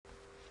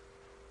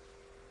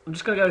I'm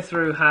just going to go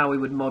through how we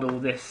would model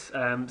this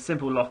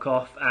simple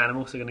lock-off, and I'm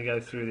also going to go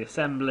through the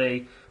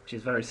assembly, which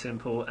is very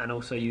simple, and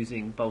also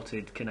using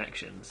bolted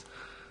connections.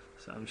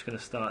 So I'm just going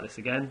to start this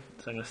again.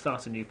 So I'm going to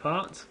start a new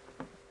part.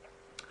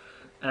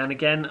 And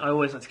again, I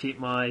always like to keep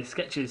my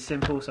sketches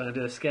simple, so I'm going to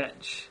do a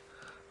sketch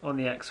on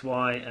the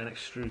XY and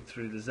extrude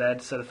through the Z.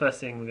 So the first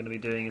thing we're going to be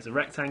doing is a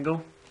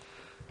rectangle,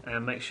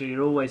 and make sure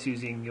you're always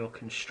using your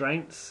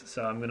constraints.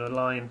 So I'm going to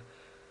align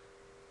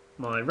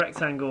my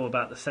rectangle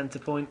about the center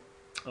point,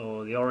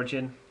 or the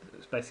origin.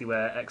 It's basically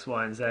where X,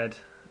 Y and Z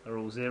are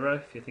all 0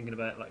 if you're thinking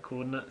about like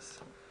coordinates.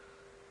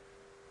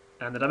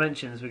 And the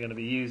dimensions we're going to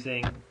be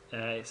using,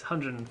 it's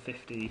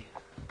 150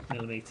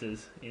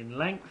 millimeters in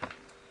length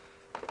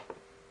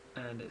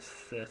and it's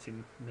 30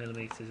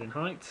 millimeters in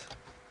height,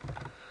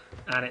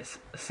 and it's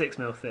a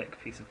 6mm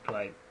thick piece of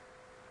plate.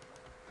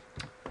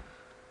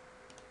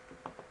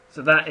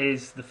 So that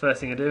is the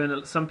first thing I do,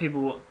 and some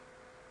people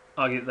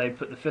argue that they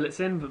put the fillets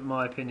in, but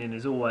my opinion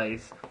is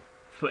always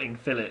putting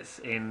fillets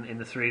in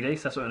the 3D,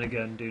 so that's what I'm going to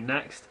go and do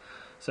next.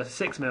 So it's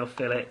a 6mm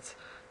fillet,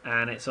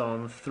 and it's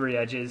on 3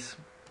 edges.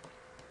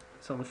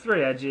 It's on the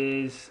 3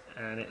 edges,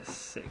 and it's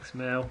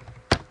 6mm.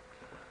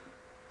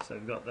 So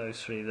we've got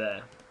those 3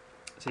 there.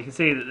 So you can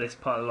see that this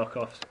part of the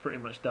lock-off is pretty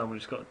much done.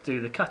 We've just got to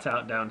do the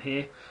cutout down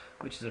here,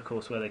 which is of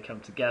course where they come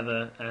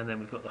together, and then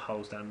we've got the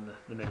holes down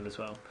the middle as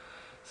well.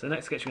 So the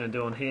next sketch we're going to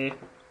do on here,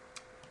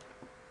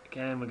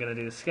 again we're going to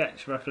do the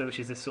sketch roughly, which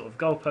is this sort of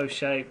goalpost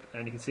shape,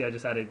 and you can see I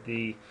just added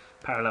the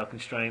parallel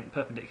constraint,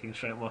 perpendicular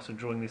constraint whilst I'm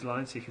drawing these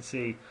lines. So you can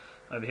see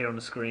over here on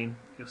the screen,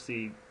 you'll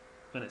see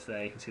when it's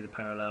there, you can see the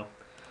parallel.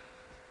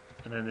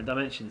 And then the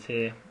dimensions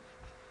here,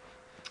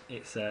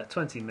 it's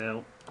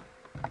 20mm,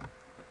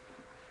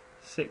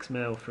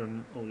 6mm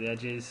from all the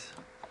edges,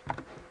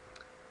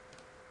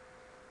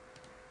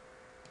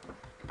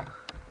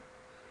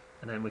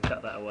 and then we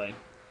cut that away.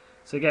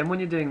 So again, when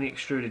you're doing the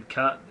extruded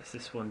cut, it's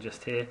this one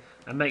just here,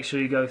 and make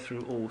sure you go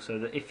through all, so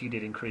that if you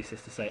did increase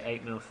this to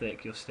say 8mm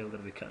thick, you're still going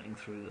to be cutting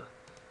through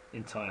the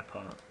entire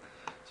part.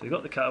 So we've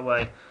got the cut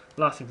away.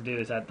 Last thing to do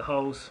is add the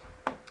holes.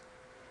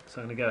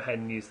 So I'm going to go ahead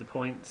and use the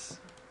points,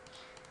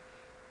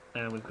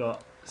 and we've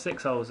got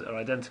 6 holes that are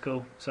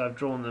identical, so I've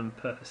drawn them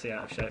purposely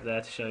out of shape there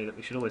to show you that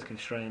we should always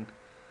constrain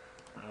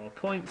our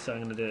points. So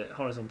I'm going to do it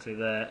horizontally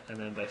there, and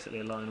then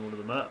basically align all of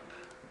them up.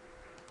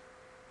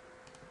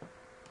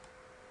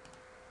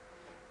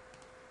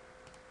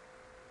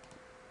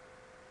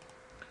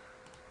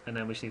 And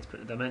then we just need to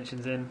put the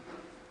dimensions in.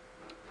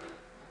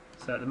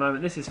 So at the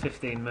moment this is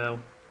 15mm,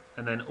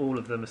 and then all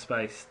of them are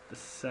spaced the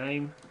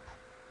same.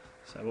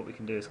 So what we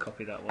can do is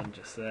copy that one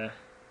just there,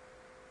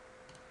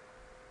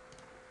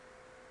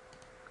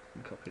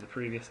 and copy the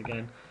previous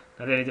again.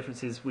 Now the only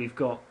difference is we've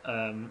got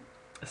a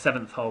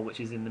 7th hole which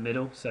is in the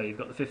middle, so you've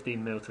got the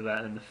 15mm to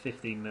that and the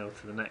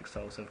 15mm to the next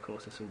hole, so of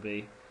course this will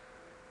be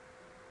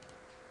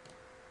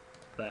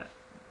that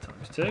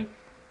times 2. Just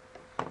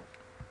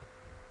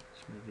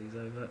move these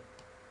over.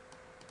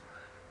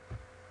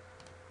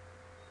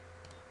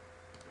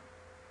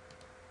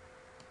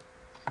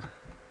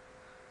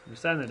 We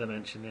stand the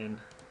dimension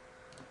in,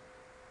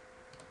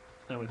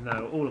 and we've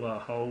now all of our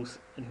holes,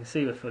 and you can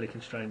see we're fully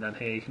constrained down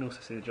here. You can also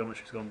see the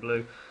geometry's gone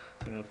blue.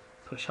 So I'm going to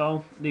push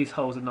hole. These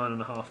holes are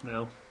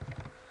 9.5mm,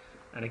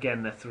 and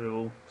again they're through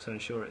all, so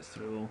ensure it's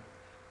through all.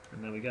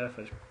 And there we go.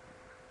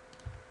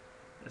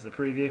 There's the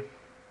preview.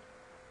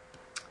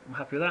 I'm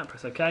happy with that.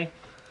 Press OK.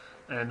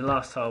 And the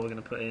last hole we're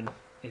going to put in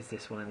is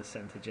this one in the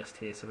centre just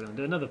here. So we're going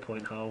to do another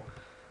point hole.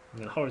 I'm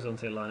going to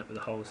horizontally align it with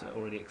the holes that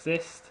already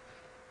exist.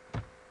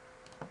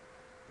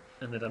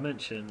 And the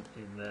dimension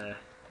in there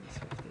is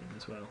 15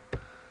 as well.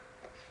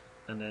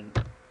 And then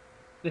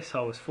this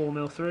hole is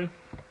 4mm through.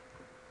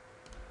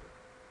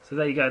 So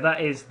there you go, that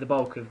is the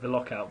bulk of the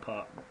lockout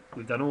part.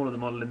 We've done all of the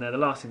modelling there. The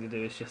last thing to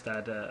do is just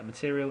add a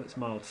material. It's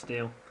mild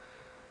steel.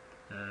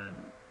 So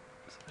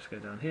let's go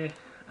down here,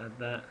 add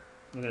that.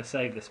 I'm going to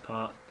save this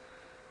part.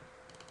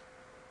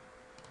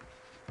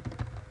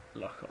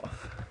 Lock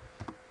off.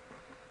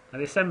 Now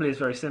the assembly is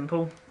very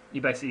simple. You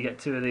basically get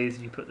 2 of these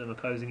and you put them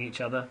opposing each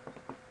other.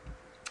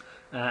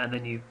 And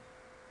then you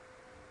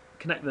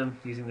connect them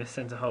using this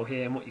centre hole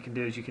here, and what you can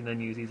do is you can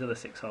then use these other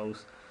 6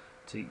 holes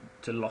to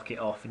lock it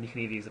off, and you can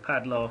either use a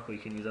padlock or you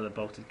can use other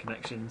bolted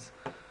connections.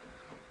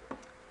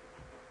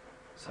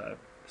 So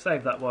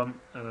save that one,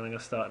 and then I'm going to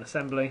start an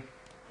assembly.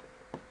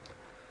 I'm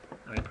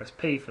going to press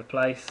P for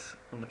place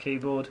on the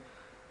keyboard,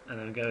 and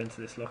then go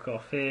into this lock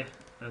off here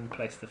and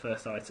place the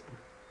first item.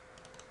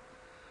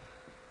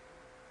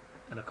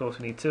 And of course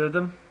we need 2 of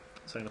them,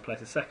 so I'm going to place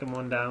the second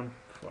one down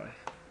before I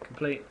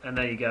complete, and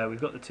there you go,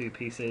 we've got the 2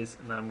 pieces,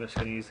 and now I'm just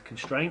going to use the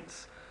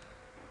constraints.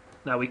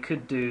 Now we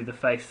could do the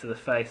face to the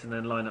face and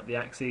then line up the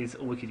axes,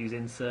 or we could use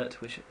insert,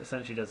 which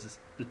essentially does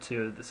the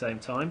 2 at the same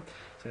time. So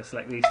I'm going to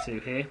select these 2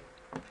 here,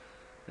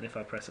 and if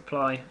I press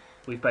apply,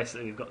 we've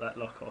got that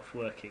lock off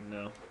working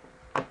now.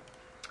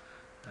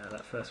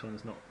 That first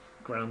one's not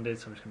grounded,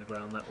 so I'm just going to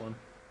ground that one,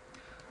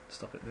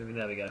 stop it moving.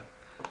 There we go.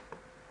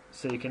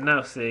 So you can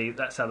now see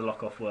that's how the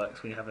lock off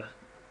works. We have a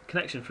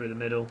connection through the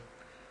middle,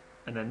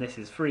 and then this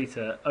is free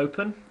to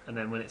open, and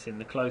then when it's in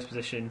the closed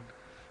position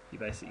you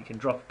can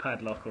drop a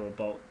padlock or a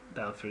bolt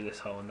down through this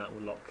hole and that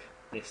will lock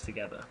this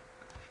together.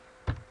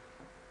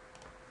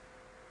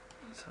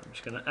 So I'm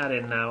just going to add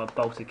in now a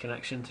bolted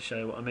connection to show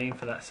you what I mean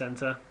for that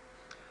centre.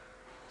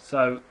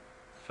 So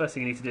first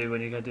thing you need to do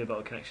when you're going to do a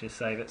bolted connection is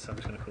save it, so I'm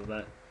just going to call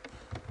that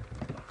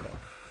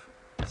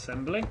Lockoff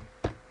assembly.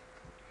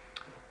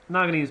 Now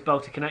I'm going to use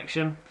bolted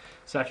connection.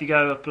 So if you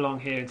go up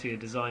along here into your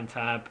design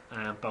tab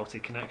and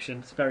bolted connection,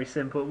 it's very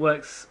simple. It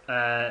works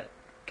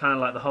kind of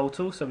like the hole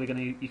tool. So you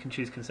can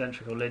choose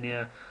concentric or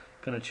linear.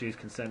 Going to choose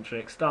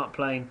concentric. Start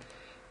plane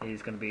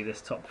is going to be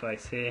this top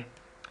face here.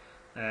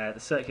 The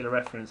circular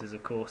reference is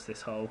of course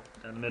this hole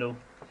down the middle,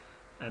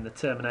 and the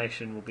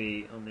termination will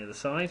be on the other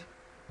side.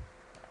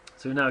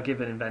 So we've now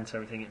given Inventor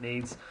everything it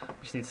needs.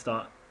 We just need to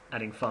start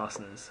adding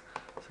fasteners.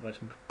 So if I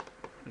just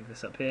move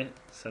this up here.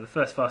 So the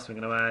first fastener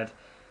we're going to add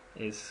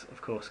is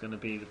of course going to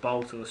be the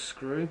bolt or the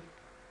screw,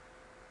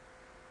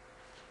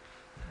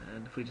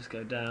 and if we just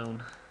go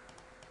down,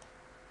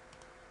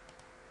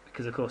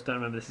 because of course don't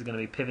remember this is going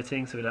to be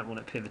pivoting, so we don't want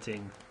it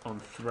pivoting on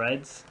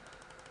threads,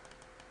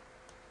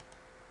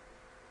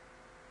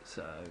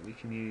 so we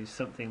can use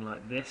something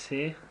like this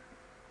here,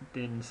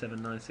 DIN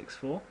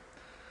 7964,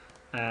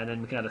 and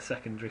then we can add a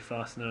secondary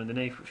fastener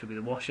underneath which will be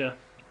the washer,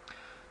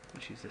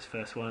 which is this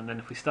first one. And then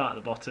if we start at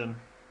the bottom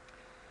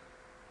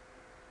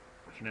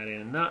we can add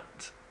in a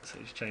nut. So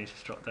just change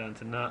this drop down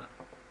to nut.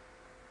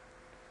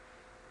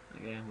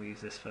 Again, we use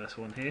this first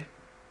one here.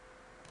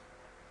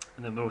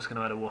 And then we're also going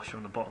to add a washer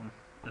on the bottom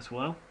as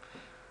well.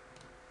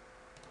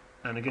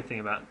 And the good thing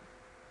about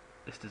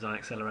this design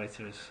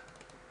accelerator is,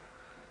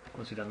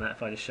 once we've done that,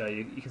 if I just show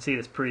you, you can see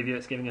this preview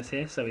it's giving us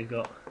here. So we've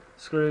got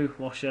screw,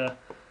 washer,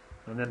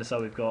 and then so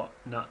we've got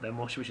nut, then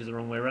washer, which is the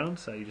wrong way around.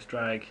 So you just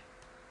drag,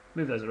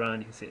 move those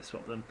around, you can see it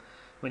swap them.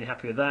 When you're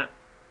happy with that,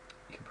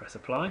 you can press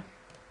apply.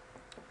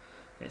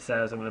 It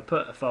says I'm going to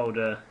put a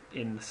folder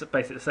in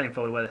basically the same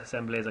folder where the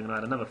assembly is. I'm going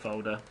to add another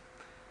folder,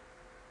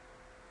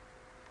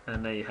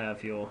 and there you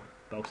have your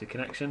bolted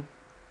connection,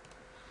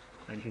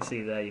 and you can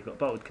see there you've got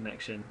bolted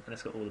connection and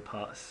it's got all the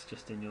parts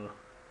just in your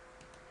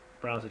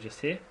browser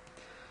just here.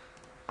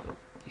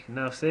 You can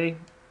now see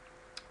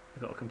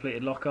we've got a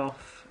completed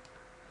Lockoff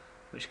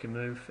which can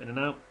move in and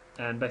out,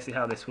 and basically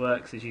how this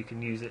works is you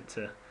can use it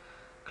to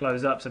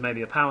close up, so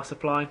maybe a power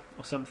supply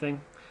or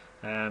something,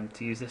 to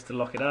use this to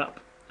lock it up.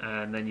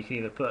 And then you can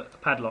either put a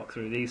padlock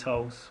through these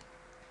holes,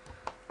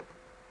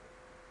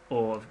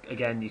 or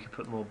again you can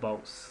put more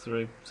bolts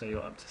through, so you've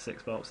got up to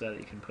 6 bolts there that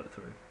you can put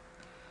through.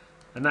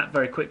 And that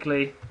very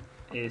quickly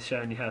is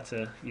showing you how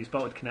to use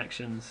bolted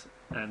connections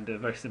and a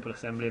very simple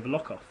assembly of a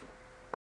Lockoff.